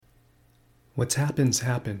What's happened's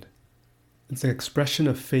happened. It's an expression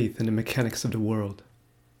of faith in the mechanics of the world.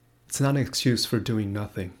 It's not an excuse for doing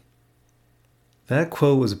nothing. That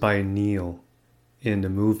quote was by Neil in the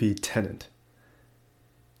movie Tenet.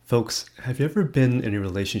 Folks, have you ever been in a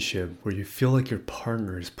relationship where you feel like your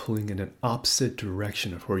partner is pulling in an opposite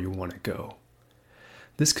direction of where you want to go?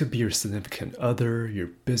 This could be your significant other, your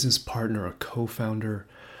business partner or co-founder,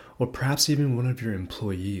 or perhaps even one of your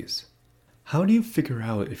employees. How do you figure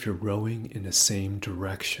out if you're rowing in the same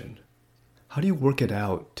direction? How do you work it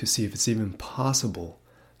out to see if it's even possible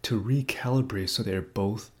to recalibrate so they're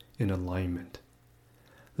both in alignment?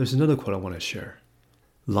 There's another quote I want to share.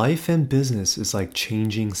 Life and business is like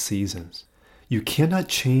changing seasons. You cannot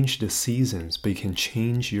change the seasons, but you can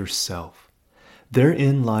change yourself.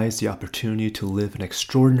 Therein lies the opportunity to live an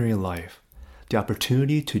extraordinary life, the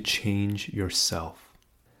opportunity to change yourself.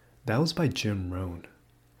 That was by Jim Rohn.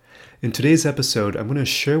 In today's episode, I'm going to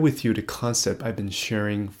share with you the concept I've been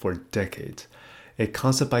sharing for decades, a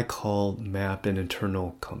concept I call map and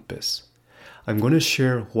internal compass. I'm going to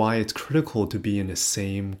share why it's critical to be in the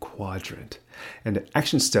same quadrant and the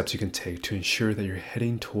action steps you can take to ensure that you're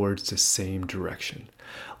heading towards the same direction.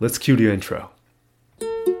 Let's cue the intro.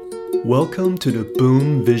 Welcome to the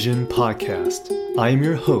Boom Vision Podcast. I am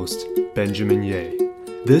your host, Benjamin Ye.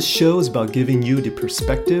 This show is about giving you the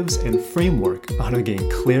perspectives and framework on how to gain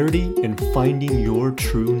clarity in finding your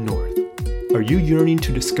true north. Are you yearning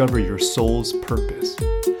to discover your soul's purpose?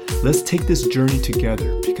 Let's take this journey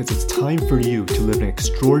together because it's time for you to live an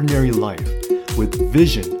extraordinary life with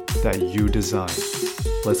vision that you design.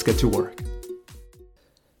 Let's get to work.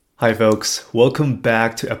 Hi folks, welcome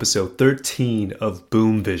back to episode 13 of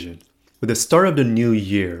Boom Vision. With the start of the new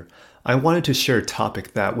year, I wanted to share a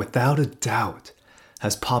topic that without a doubt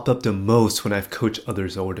has popped up the most when I've coached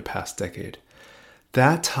others over the past decade.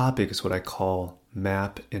 That topic is what I call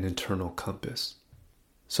map and internal compass.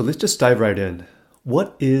 So let's just dive right in.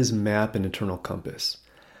 What is map and internal compass?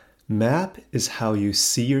 Map is how you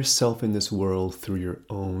see yourself in this world through your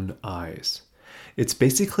own eyes. It's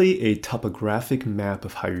basically a topographic map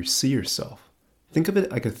of how you see yourself. Think of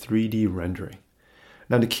it like a 3D rendering.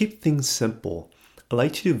 Now to keep things simple, I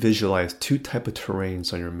like you to visualize two types of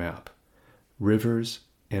terrains on your map. Rivers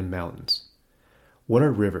and mountains. What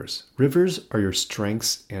are rivers? Rivers are your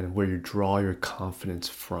strengths and where you draw your confidence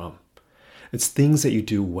from. It's things that you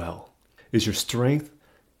do well. Is your strength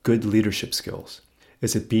good leadership skills?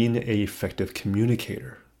 Is it being an effective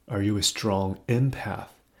communicator? Are you a strong empath?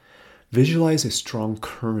 Visualize a strong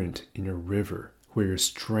current in your river where your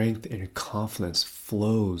strength and your confidence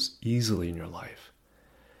flows easily in your life.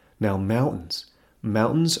 Now mountains.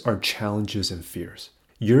 Mountains are challenges and fears.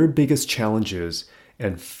 Your biggest challenges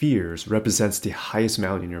and fears represents the highest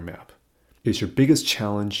mountain in your map. Is your biggest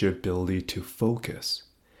challenge your ability to focus?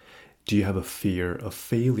 Do you have a fear of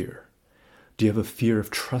failure? Do you have a fear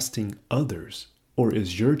of trusting others? Or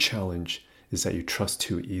is your challenge is that you trust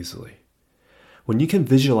too easily? When you can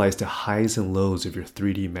visualize the highs and lows of your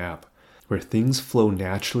 3D map, where things flow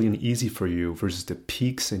naturally and easy for you versus the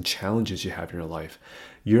peaks and challenges you have in your life,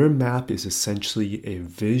 your map is essentially a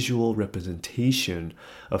visual representation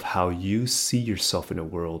of how you see yourself in the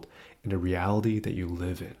world and the reality that you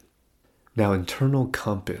live in. Now, internal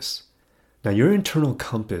compass. Now, your internal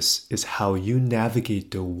compass is how you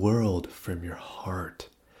navigate the world from your heart.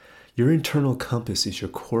 Your internal compass is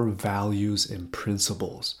your core values and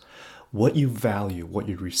principles. What you value, what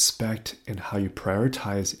you respect, and how you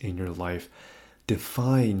prioritize in your life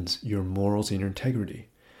defines your morals and your integrity.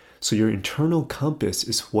 So your internal compass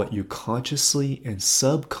is what you consciously and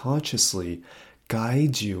subconsciously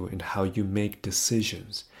guides you in how you make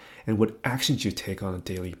decisions and what actions you take on a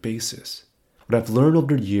daily basis. What I've learned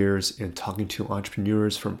over the years in talking to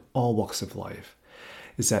entrepreneurs from all walks of life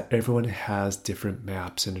is that everyone has different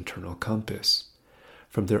maps and internal compass.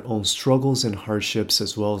 From their own struggles and hardships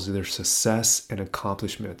as well as their success and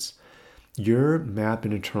accomplishments, your map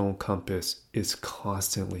and internal compass is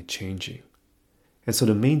constantly changing. And so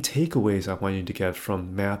the main takeaways I want you to get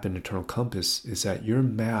from map and internal compass is that your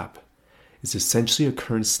map is essentially a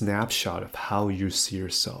current snapshot of how you see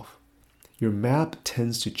yourself. Your map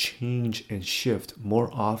tends to change and shift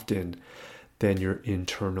more often than your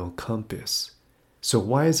internal compass. So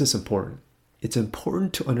why is this important? It's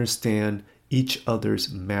important to understand each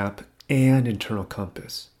other's map and internal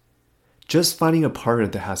compass. Just finding a partner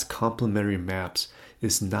that has complementary maps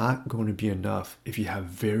is not going to be enough if you have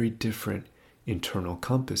very different internal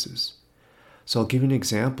compasses. So I'll give you an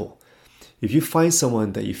example. If you find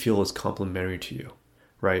someone that you feel is complementary to you,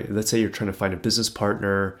 right? Let's say you're trying to find a business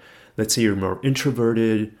partner. Let's say you're more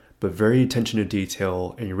introverted, but very attention to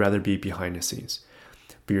detail, and you'd rather be behind the scenes.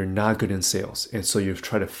 but you're not good in sales. And so you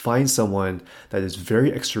try to find someone that is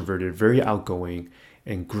very extroverted, very outgoing,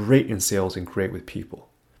 and great in sales and great with people.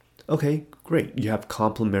 Okay, great. You have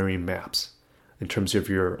complementary maps in terms of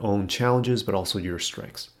your own challenges, but also your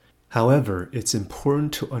strengths. However, it's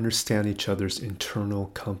important to understand each other's internal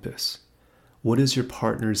compass. What is your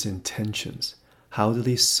partner's intentions? How do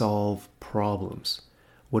they solve problems?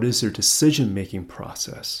 What is their decision-making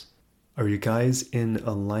process? Are you guys in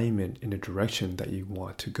alignment in the direction that you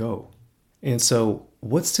want to go? And so,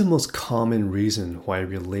 what's the most common reason why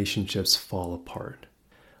relationships fall apart?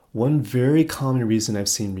 One very common reason I've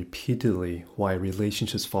seen repeatedly why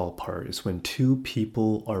relationships fall apart is when two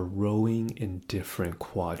people are rowing in different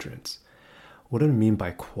quadrants. What do I mean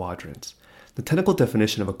by quadrants? The technical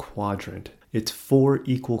definition of a quadrant, it's 4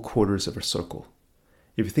 equal quarters of a circle.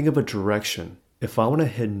 If you think of a direction, if I want to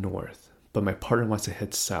head north, but my partner wants to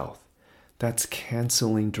head south, that's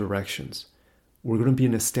canceling directions. We're going to be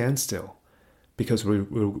in a standstill because we're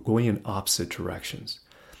going in opposite directions.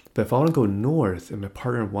 But if I want to go north and my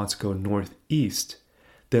partner wants to go northeast,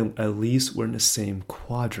 then at least we're in the same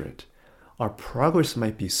quadrant. Our progress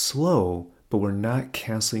might be slow, but we're not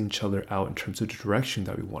canceling each other out in terms of the direction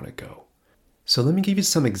that we want to go. So let me give you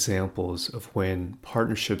some examples of when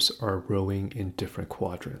partnerships are rowing in different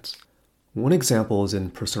quadrants. One example is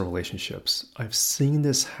in personal relationships. I've seen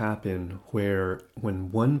this happen where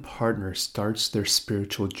when one partner starts their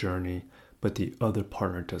spiritual journey, but the other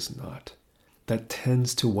partner does not. That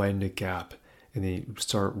tends to widen the gap and they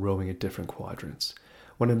start rowing in different quadrants.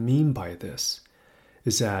 What I mean by this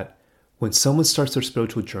is that when someone starts their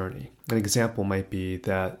spiritual journey, an example might be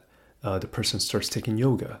that the person starts taking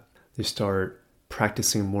yoga. They start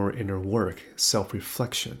practicing more inner work,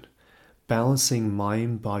 self-reflection. Balancing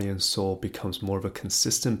mind, body, and soul becomes more of a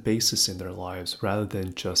consistent basis in their lives rather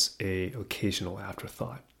than just an occasional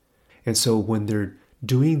afterthought. And so when they're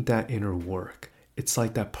doing that inner work, it's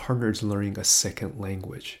like that partner is learning a second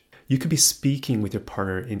language. You could be speaking with your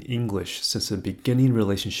partner in English since the beginning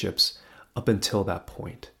relationships up until that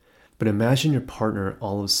point. But imagine your partner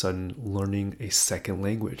all of a sudden learning a second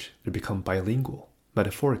language. They become bilingual,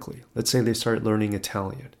 metaphorically. Let's say they start learning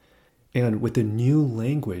Italian. And with the new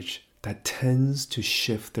language, that tends to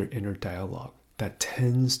shift their inner dialogue. That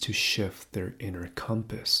tends to shift their inner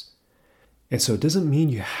compass. And so it doesn't mean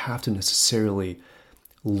you have to necessarily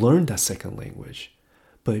learn that second language,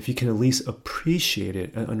 but if you can at least appreciate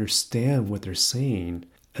it and understand what they're saying,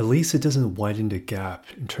 at least it doesn't widen the gap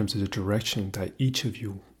in terms of the direction that each of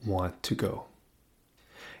you want to go.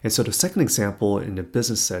 And so the second example in the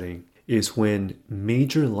business setting is when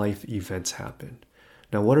major life events happen.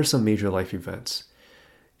 Now, what are some major life events?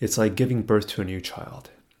 It's like giving birth to a new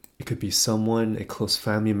child. It could be someone, a close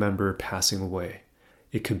family member passing away.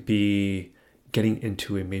 It could be getting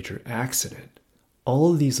into a major accident.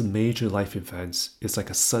 All of these major life events is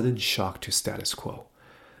like a sudden shock to status quo.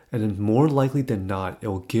 And then more likely than not, it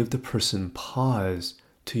will give the person pause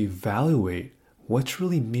to evaluate what's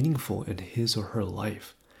really meaningful in his or her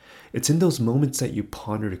life. It's in those moments that you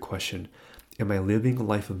ponder the question, am I living a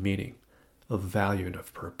life of meaning, of value, and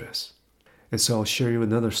of purpose? And so I'll share you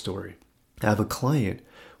another story. I have a client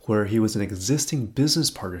where he was an existing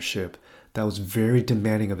business partnership that was very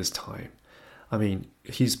demanding of his time. I mean,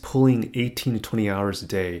 he's pulling 18 to 20 hours a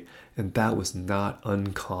day, and that was not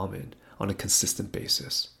uncommon on a consistent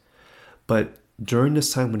basis. But during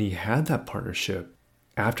this time when he had that partnership,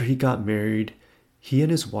 after he got married, he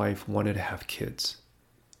and his wife wanted to have kids.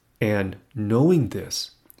 And knowing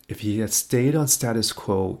this, if he had stayed on status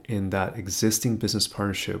quo in that existing business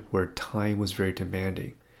partnership where time was very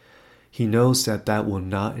demanding, he knows that that will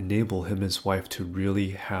not enable him and his wife to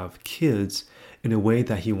really have kids in a way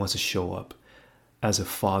that he wants to show up as a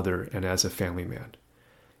father and as a family man.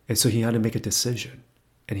 And so he had to make a decision.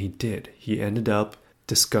 And he did. He ended up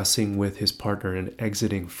discussing with his partner and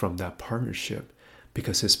exiting from that partnership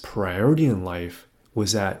because his priority in life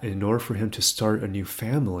was that in order for him to start a new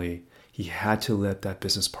family, he had to let that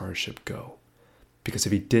business partnership go. Because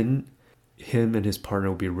if he didn't, him and his partner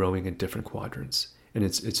would be rowing in different quadrants. And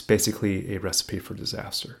it's basically a recipe for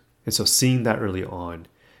disaster. And so seeing that early on,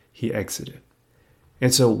 he exited.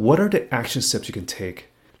 And so what are the action steps you can take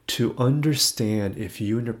to understand if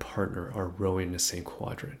you and your partner are rowing in the same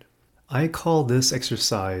quadrant? I call this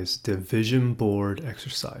exercise the vision board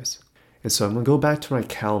exercise. And so I'm going to go back to my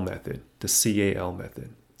CAL method, the CAL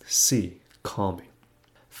method. C, calming.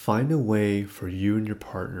 Find a way for you and your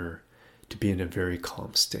partner to be in a very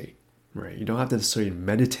calm state, right? You don't have to necessarily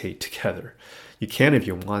meditate together. You can if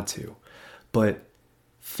you want to, but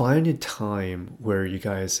find a time where you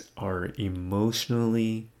guys are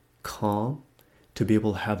emotionally calm to be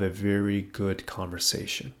able to have a very good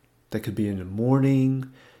conversation. That could be in the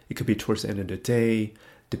morning, it could be towards the end of the day,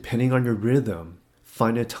 depending on your rhythm.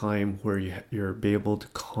 Find a time where you're be able to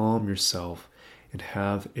calm yourself and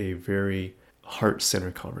have a very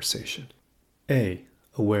heart-centered conversation. A,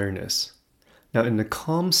 awareness. Now, in the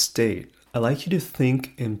calm state, I'd like you to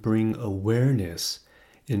think and bring awareness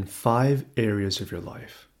in 5 areas of your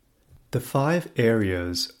life. The 5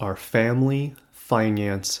 areas are family,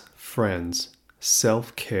 finance, friends,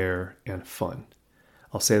 self-care, and fun.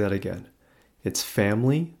 I'll say that again. It's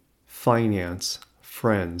family, finance,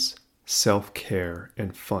 friends, self-care,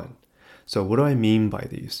 and fun. So what do I mean by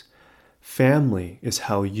these? Family is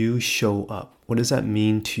how you show up. What does that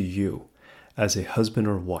mean to you as a husband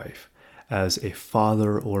or wife, as a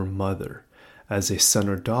father or mother, as a son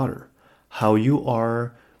or daughter? How you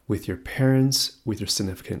are with your parents, with your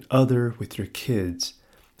significant other, with your kids.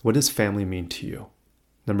 What does family mean to you?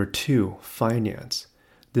 Number 2, finance.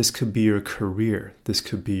 This could be your career. This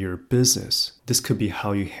could be your business. This could be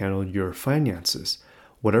how you handle your finances.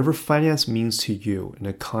 Whatever finance means to you in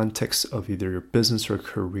the context of either your business or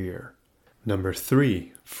career. Number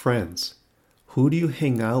 3, friends. Who do you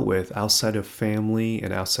hang out with outside of family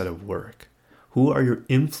and outside of work? Who are your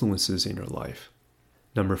influences in your life?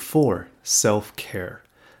 Number 4, self-care.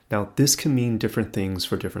 Now, this can mean different things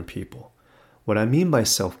for different people. What I mean by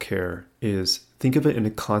self-care is think of it in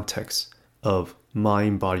the context of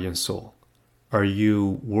mind, body, and soul. Are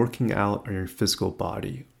you working out on your physical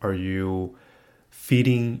body? Are you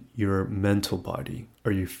feeding your mental body?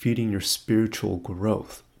 Are you feeding your spiritual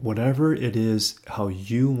growth? Whatever it is, how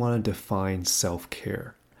you want to define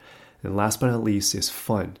self-care. And last but not least is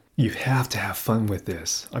fun. You have to have fun with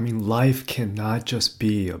this. I mean, life cannot just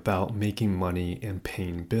be about making money and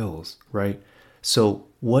paying bills, right? So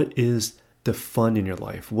what is the fun in your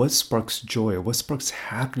life? What sparks joy? What sparks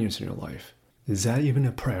happiness in your life? Is that even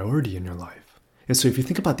a priority in your life? And so if you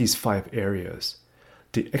think about these 5 areas,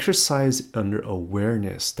 the exercise under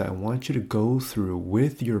awareness that I want you to go through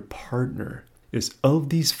with your partner is of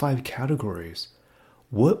these 5 categories,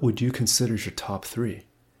 what would you consider your top 3?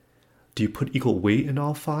 Do you put equal weight in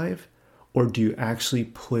all 5? Or do you actually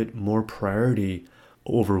put more priority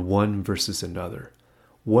over one versus another?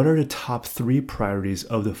 What are the top 3 priorities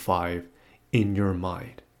of the 5 in your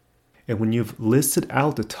mind? And when you've listed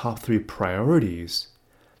out the top 3 priorities,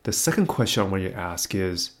 the second question I want you to ask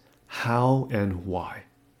is how and why?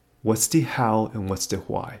 What's the how and what's the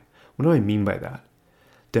why? What do I mean by that?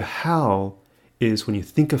 The how is when you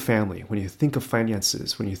think of family, when you think of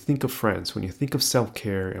finances, when you think of friends, when you think of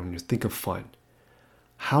self-care, and when you think of fun.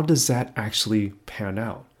 How does that actually pan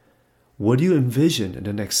out? What do you envision in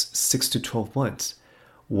the next 6 to 12 months?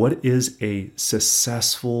 What is a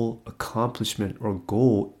successful accomplishment or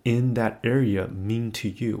goal in that area mean to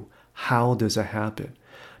you? How does that happen?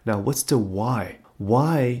 Now, what's the why?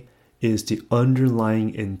 Why is the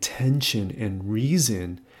underlying intention and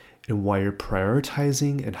reason and why you're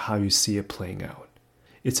prioritizing and how you see it playing out.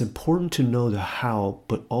 It's important to know the how,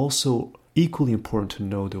 but also equally important to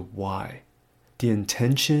know the why, the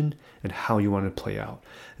intention and how you want to play out.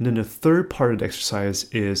 And then the third part of the exercise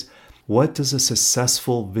is what does a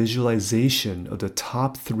successful visualization of the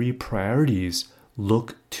top 3 priorities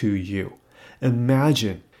look to you?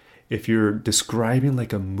 Imagine if you're describing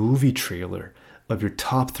like a movie trailer of your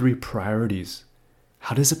top 3 priorities.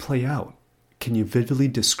 How does it play out? Can you vividly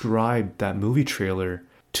describe that movie trailer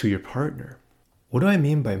to your partner? What do I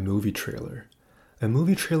mean by movie trailer? A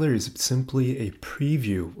movie trailer is simply a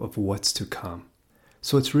preview of what's to come.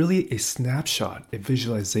 So it's really a snapshot, a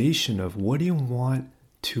visualization of what do you want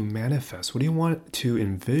to manifest? What do you want to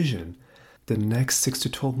envision the next 6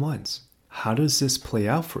 to 12 months? How does this play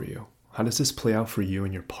out for you? How does this play out for you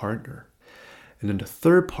and your partner? And then the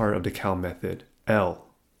third part of the CAL method, L,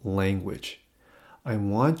 language. I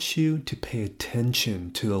want you to pay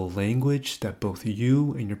attention to the language that both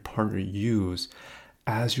you and your partner use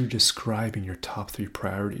as you're describing your top 3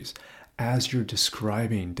 priorities, as you're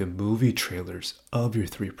describing the movie trailers of your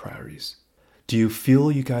 3 priorities. Do you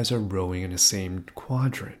feel you guys are rowing in the same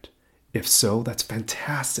quadrant? If so, that's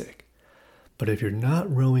fantastic. But if you're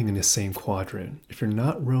not rowing in the same quadrant, if you're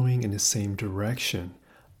not rowing in the same direction,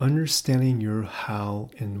 understanding your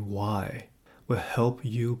how and why will help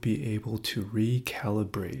you be able to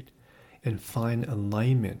recalibrate and find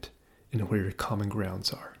alignment in where your common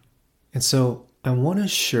grounds are. And so I want to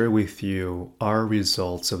share with you our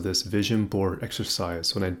results of this vision board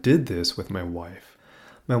exercise when I did this with my wife.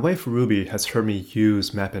 My wife Ruby has heard me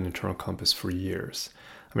use Map and Internal Compass for years.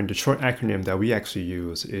 I mean, the short acronym that we actually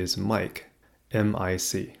use is MIC,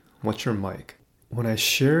 M-I-C. What's your MIC? When I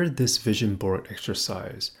shared this vision board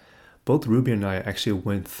exercise, both Ruby and I actually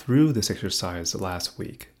went through this exercise last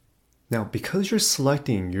week. Now, because you're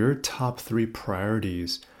selecting your top 3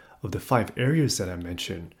 priorities of the 5 areas that I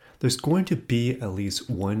mentioned, there's going to be at least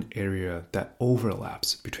one area that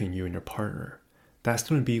overlaps between you and your partner. That's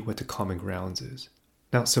going to be what the common grounds is.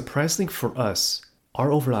 Now, surprisingly for us,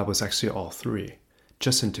 our overlap was actually all 3,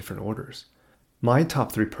 just in different orders. My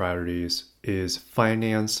top 3 priorities is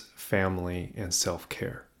finance, family, and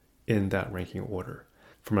self-care, in that ranking order.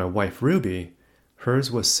 For my wife, Ruby,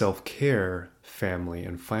 hers was self-care, family,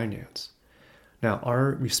 and finance. Now,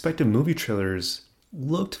 our respective movie trailers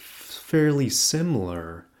looked fairly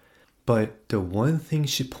similar, but the one thing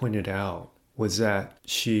she pointed out was that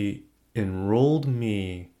she enrolled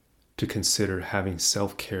me to consider having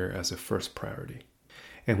self-care as a first priority.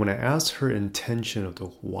 And when I asked her intention of the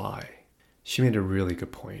why, she made a really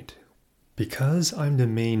good point. Because I'm the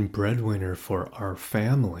main breadwinner for our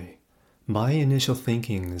family, my initial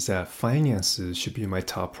thinking is that finances should be my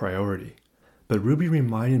top priority. But Ruby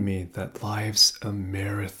reminded me that life's a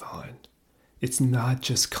marathon. It's not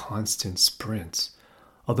just constant sprints,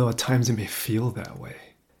 although at times it may feel that way.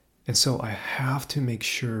 And so I have to make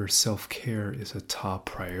sure self-care is a top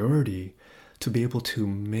priority to be able to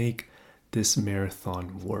make this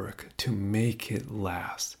marathon work, to make it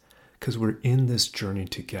last, because we're in this journey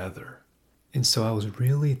together. And so I was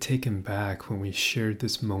really taken back when we shared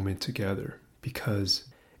this moment together, because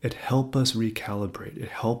it helped us recalibrate. It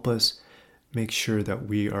helped us make sure that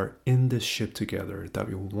we are in this ship together, that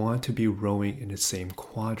we want to be rowing in the same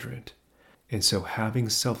quadrant. And so having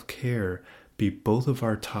self-care be both of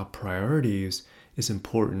our top priorities is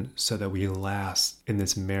important so that we last in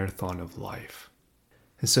this marathon of life.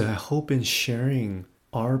 And so I hope in sharing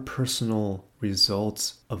our personal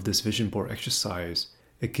results of this vision board exercise,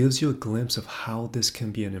 it gives you a glimpse of how this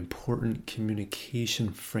can be an important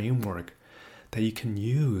communication framework that you can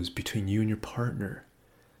use between you and your partner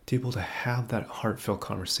to be able to have that heartfelt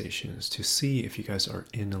conversations to see if you guys are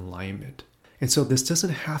in alignment. And so this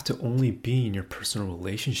doesn't have to only be in your personal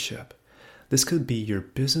relationship. This could be your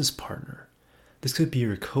business partner. This could be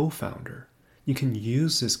your co-founder. You can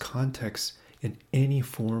use this context in any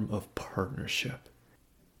form of partnership.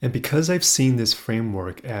 And because I've seen this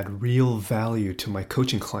framework add real value to my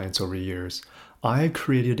coaching clients over years, I've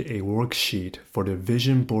created a worksheet for the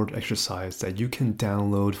vision board exercise that you can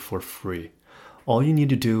download for free. All you need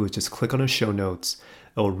to do is just click on the show notes.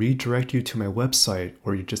 It'll redirect you to my website,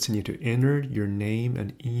 or you just need to enter your name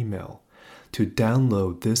and email to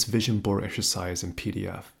download this vision board exercise in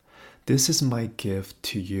PDF. This is my gift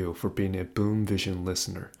to you for being a Boom Vision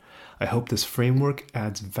listener. I hope this framework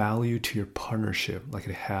adds value to your partnership like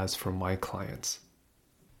it has for my clients.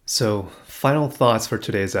 So, final thoughts for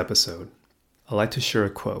today's episode. I'd like to share a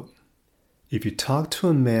quote. If you talk to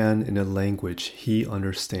a man in a language he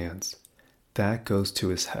understands, that goes to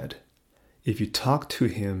his head. If you talk to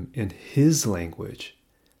him in his language,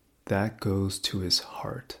 that goes to his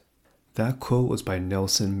heart. That quote was by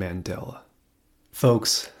Nelson Mandela.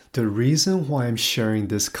 Folks, the reason why I'm sharing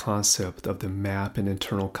this concept of the map and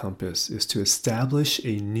internal compass is to establish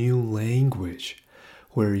a new language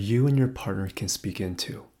where you and your partner can speak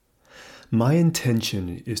into. My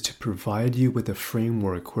intention is to provide you with a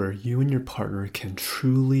framework where you and your partner can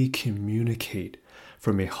truly communicate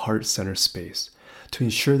from a heart-centered space to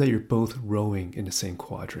ensure that you're both rowing in the same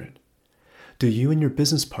quadrant. Do you and your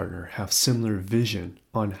business partner have similar vision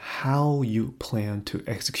on how you plan to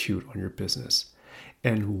execute on your business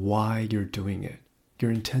and why you're doing it, your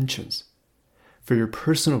intentions? For your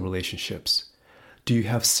personal relationships, do you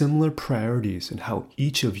have similar priorities in how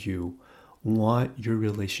each of you want your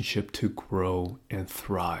relationship to grow and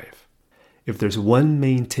thrive? If there's one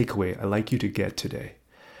main takeaway I'd like you to get today,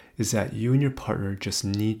 is that you and your partner just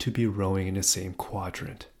need to be rowing in the same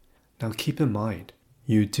quadrant. Now keep in mind,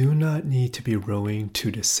 you do not need to be rowing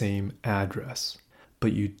to the same address,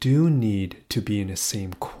 but you do need to be in the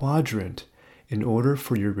same quadrant in order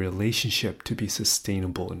for your relationship to be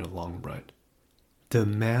sustainable in the long run. The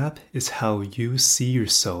map is how you see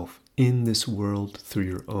yourself in this world through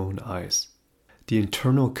your own eyes. The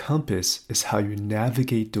internal compass is how you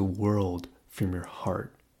navigate the world from your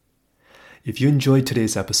heart. If you enjoyed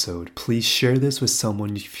today's episode, please share this with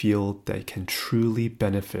someone you feel that can truly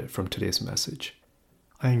benefit from today's message.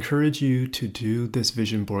 I encourage you to do this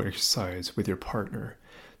vision board exercise with your partner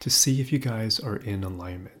to see if you guys are in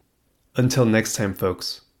alignment. Until next time,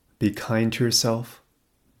 folks, be kind to yourself,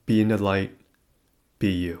 be in the light,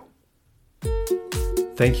 be you.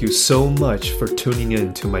 Thank you so much for tuning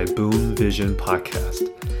in to my Boom Vision podcast.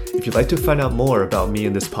 If you'd like to find out more about me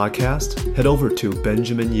and this podcast, head over to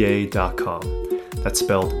benjaminyeh.com. That's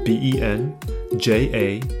spelled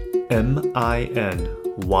BenjaminYeh.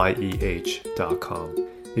 minyeh.com.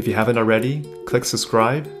 If you haven't already, click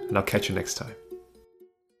subscribe, and I'll catch you next time.